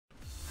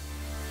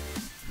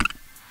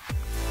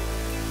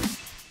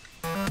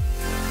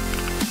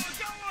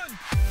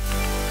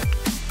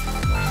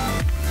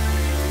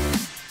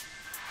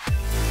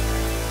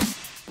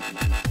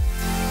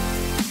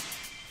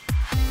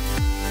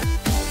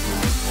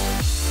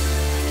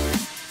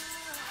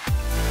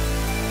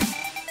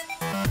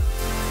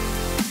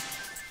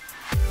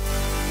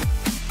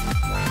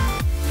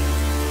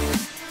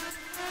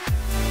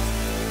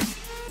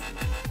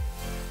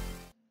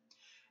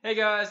Hey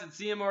guys, it's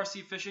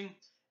CMRC Fishing,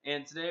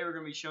 and today we're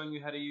going to be showing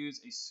you how to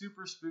use a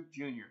Super Spook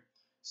Jr.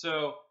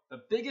 So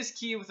the biggest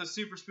key with a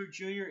Super Spook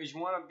Jr. is you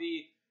want to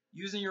be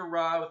using your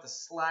rod with a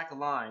slack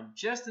line,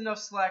 just enough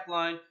slack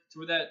line to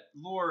where that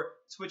lure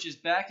switches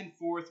back and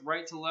forth,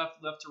 right to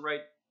left, left to right,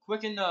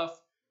 quick enough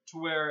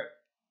to where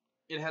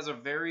it has a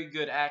very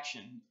good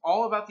action.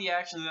 All about the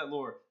action of that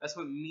lure. That's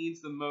what means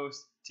the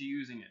most to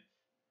using it.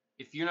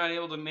 If you're not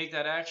able to make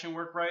that action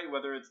work right,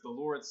 whether it's the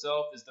lure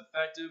itself is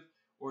defective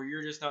or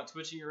you're just not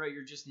twitching it right,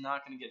 you're just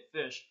not going to get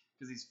fish,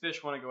 because these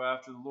fish want to go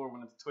after the lure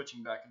when it's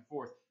twitching back and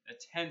forth. That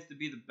tends to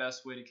be the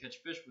best way to catch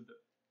fish with it.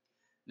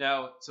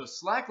 Now, so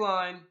slack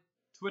line,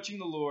 twitching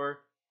the lure.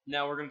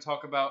 Now we're going to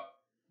talk about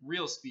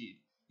reel speed.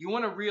 You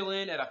want to reel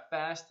in at a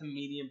fast to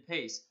medium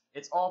pace.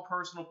 It's all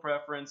personal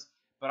preference,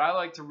 but I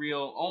like to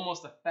reel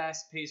almost a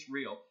fast-paced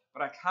reel.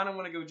 But I kind of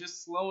want to go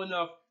just slow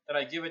enough that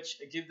I give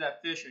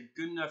that fish a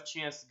good enough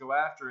chance to go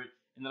after it,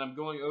 and that I'm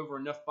going over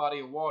enough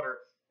body of water,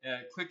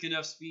 quick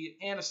enough speed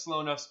and a slow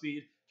enough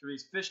speed to where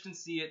these fish can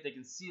see it. They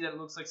can see that it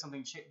looks like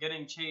something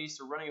getting chased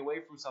or running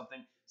away from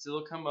something, so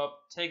they'll come up,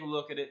 take a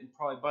look at it, and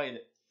probably bite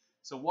it.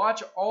 So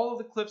watch all of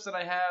the clips that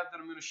I have that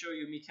I'm going to show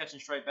you of me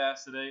catching striped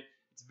bass today.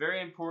 It's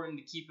very important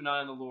to keep an eye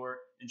on the lure.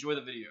 Enjoy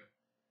the video.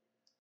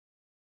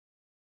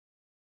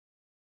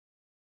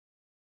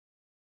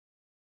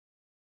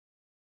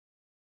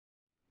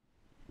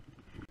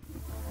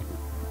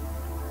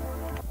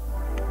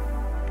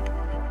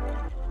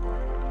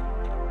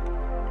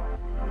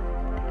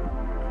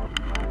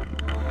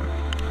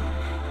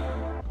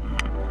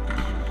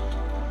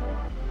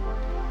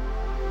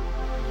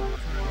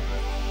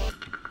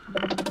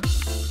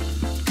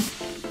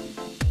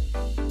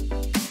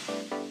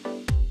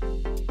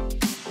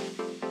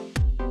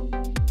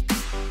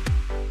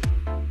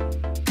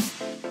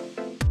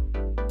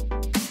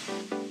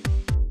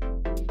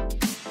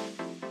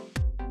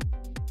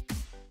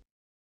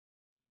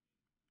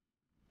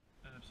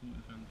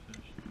 Absolutely found the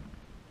fish.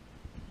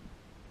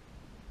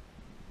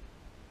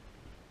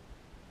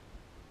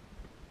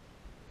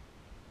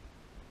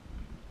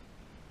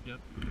 Yep,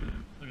 look at that,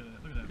 look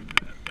at that, look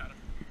at that, got him.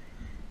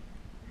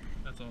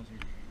 That's awesome.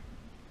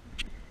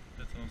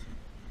 That's awesome.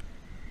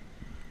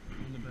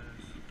 On the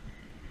bass.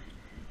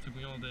 Took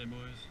me all day,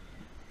 boys.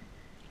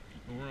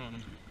 But we're on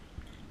them.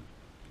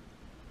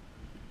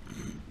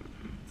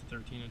 It's a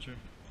 13-incher.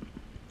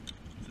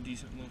 It's a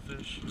decent little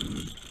fish.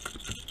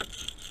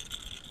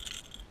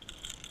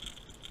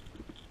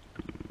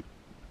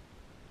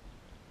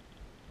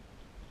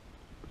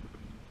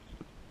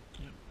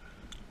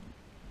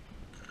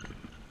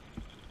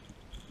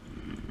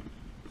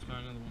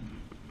 Another one.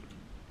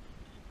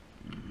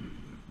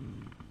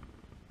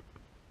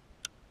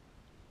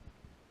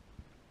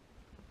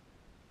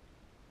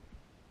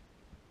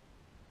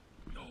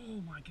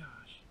 Oh my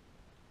gosh.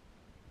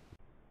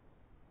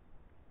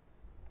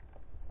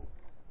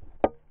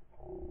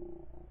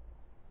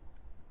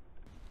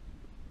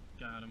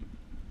 Got him.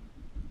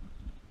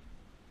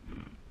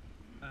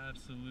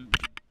 Absolutely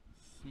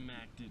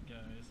smacked it,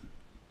 guys.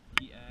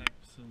 He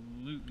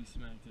absolutely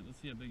smacked it.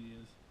 Let's see how big he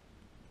is.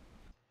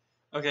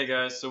 Okay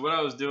guys, so what I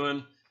was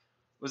doing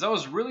was I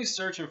was really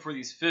searching for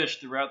these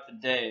fish throughout the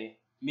day.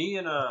 Me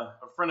and a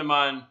friend of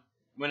mine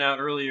went out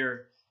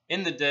earlier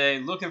in the day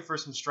looking for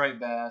some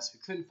striped bass. We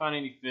couldn't find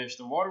any fish.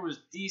 The water was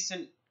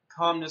decent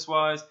calmness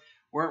wise.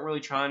 Weren't really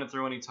trying to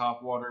throw any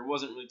top water. It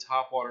wasn't really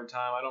top water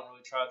time. I don't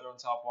really try throwing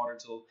top water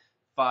until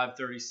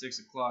 5:30, 6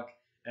 o'clock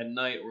at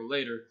night or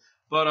later.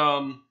 But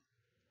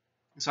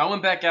so I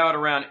went back out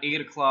around 8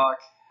 o'clock,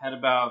 had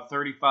about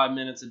 35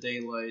 minutes of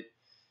daylight.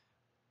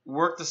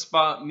 Worked the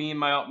spot. Me and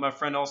my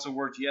friend also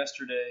worked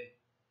yesterday,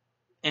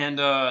 and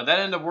that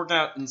ended up working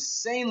out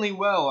insanely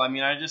well. I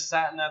mean, I just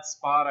sat in that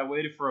spot. I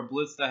waited for a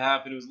blitz to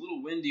happen. It was a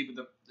little windy,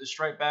 but the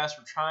striped bass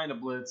were trying to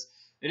blitz.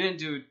 They didn't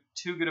do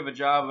too good of a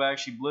job of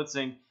actually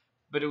blitzing,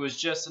 but it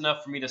was just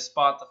enough for me to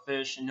spot the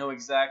fish and know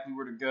exactly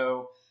where to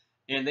go.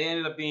 And they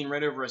ended up being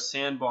right over a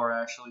sandbar,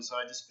 actually. So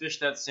I just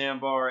fished that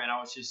sandbar, and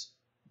I was just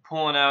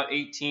pulling out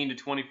 18 to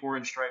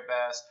 24-inch striped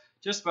bass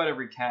just about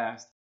every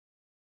cast.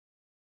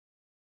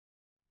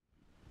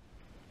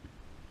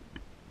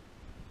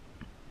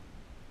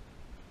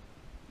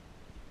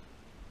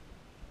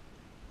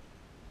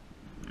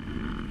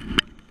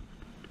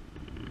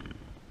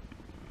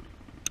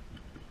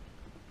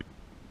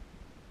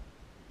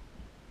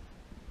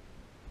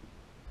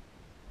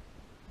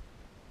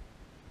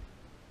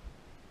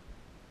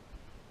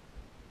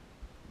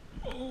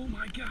 Oh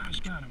my gosh,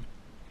 got him.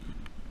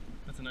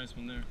 That's a nice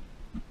one there.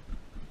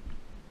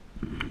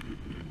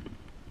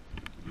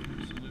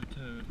 Absolute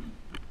toad.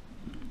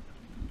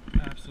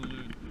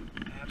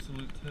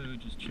 Absolute toad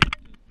just checked it.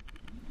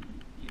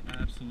 He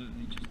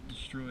absolutely just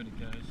destroyed it,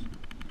 guys.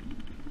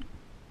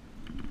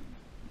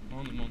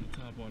 On the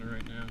top water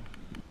right now.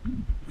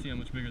 Let's see how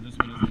much bigger this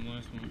one is than the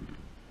last one.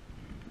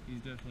 He's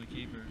definitely a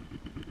keeper.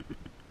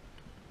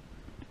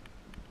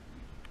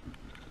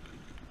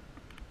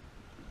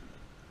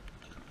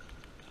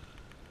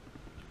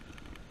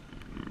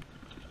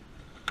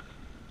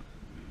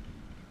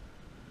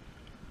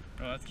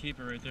 Oh, That's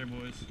keeper right there,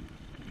 boys.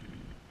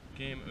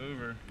 Game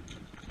over.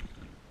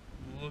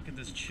 Look at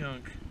this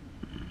chunk.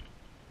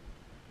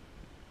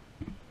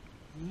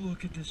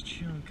 Look at this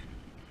chunk.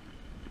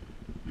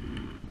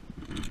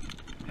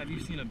 Have you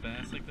seen a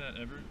bass like that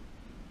ever?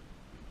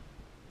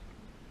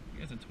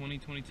 That's a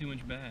 22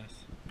 inch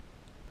bass.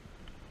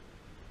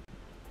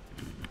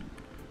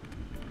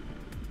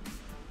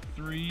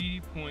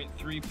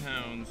 3.3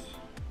 pounds.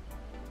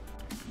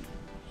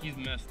 He's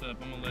messed up.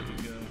 I'm gonna let him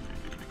go.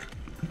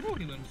 Oh,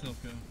 he let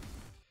himself go.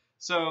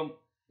 So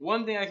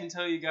one thing I can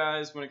tell you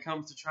guys when it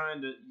comes to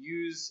trying to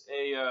use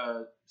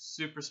a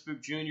Super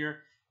Spook Jr.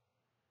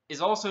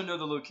 is also know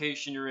the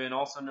location you're in,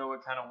 also know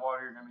what kind of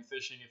water you're going to be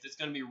fishing. If it's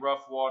going to be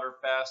rough water,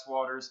 fast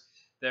waters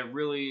that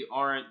really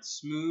aren't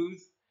smooth,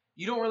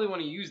 you don't really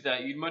want to use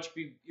that. You'd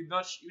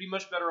be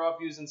much better off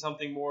using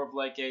something more of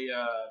like a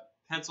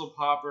pencil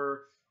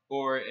popper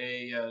or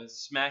a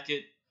smack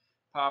it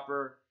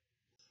popper,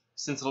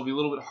 since it'll be a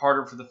little bit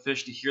harder for the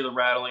fish to hear the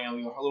rattling. It'll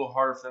be a little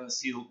harder for them to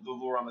see the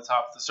lure on the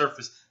top of the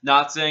surface.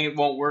 Not saying it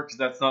won't work, because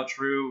that's not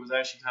true. It was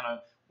actually kind of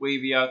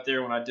wavy out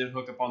there when I did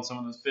hook up on some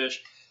of those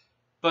fish.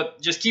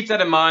 But just keep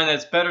that in mind, that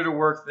it's better to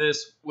work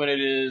this when it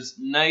is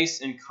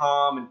nice and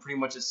calm and pretty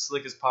much as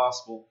slick as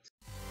possible.